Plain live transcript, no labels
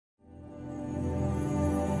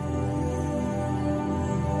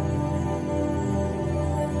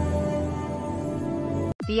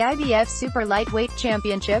The IBF Super-Lightweight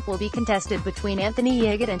Championship will be contested between Anthony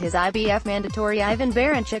Yigit and his IBF Mandatory Ivan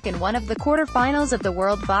Baranchyk in one of the quarter-finals of the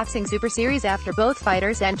World Boxing Super Series after both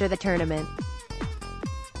fighters enter the tournament.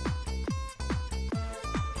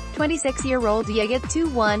 26-year-old Yigit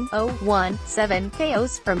 2-1-0-1-7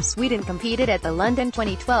 KOs from Sweden competed at the London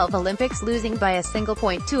 2012 Olympics, losing by a single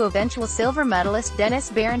point to eventual silver medalist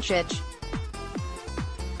Denys Berinchyk.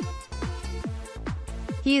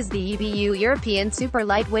 He is the EBU European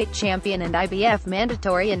Super-Lightweight Champion and IBF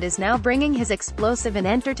Mandatory and is now bringing his explosive and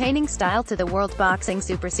entertaining style to the World Boxing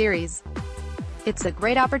Super Series. "It's a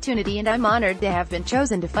great opportunity and I'm honored to have been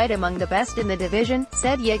chosen to fight among the best in the division,"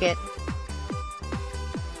 said Yigit.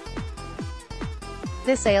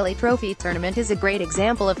 "This Ali Trophy tournament is a great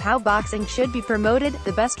example of how boxing should be promoted,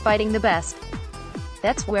 the best fighting the best.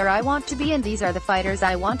 That's where I want to be and these are the fighters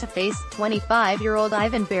I want to face." 25-year-old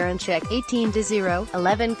Ivan Baranchyk, 18-0,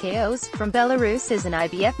 11 KOs, from Belarus, is an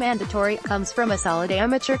IBF Mandatory, comes from a solid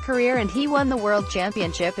amateur career and he won the World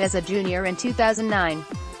Championship as a junior in 2009.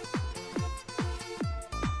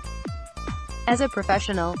 As a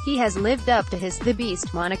professional, he has lived up to his "The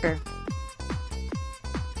Beast" moniker.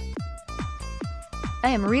 "I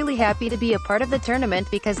am really happy to be a part of the tournament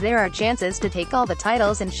because there are chances to take all the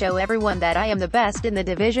titles and show everyone that I am the best in the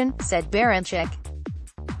division," said Baranchyk.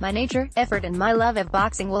 "My nature, effort and my love of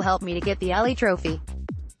boxing will help me to get the Ali Trophy."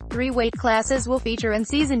 3 weight classes will feature in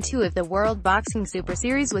Season 2 of the World Boxing Super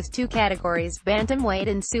Series, with 2 categories, bantamweight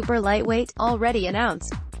and super lightweight, already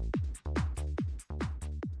announced.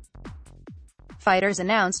 Fighters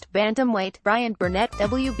announced: bantamweight, Brian Burnett;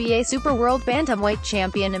 WBA Super World Bantamweight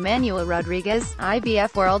Champion Emmanuel Rodriguez;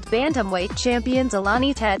 IBF World Bantamweight Champion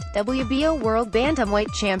Zolani Tet; WBO World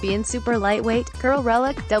Bantamweight Champion Super Lightweight, Curl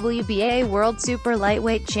Relic; WBA World Super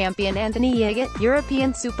Lightweight Champion Anthony Yigit;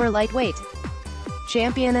 European Super Lightweight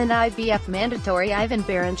Champion and IBF Mandatory Ivan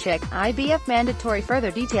Baranchyk. IBF Mandatory. Further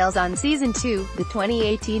details on Season 2, the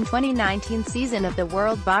 2018-2019 season of the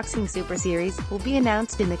World Boxing Super Series, will be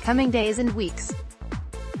announced in the coming days and weeks.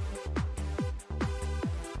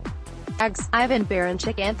 Ivan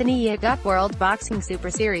Baranchyk, Anthony Yigit World Boxing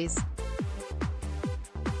Super Series.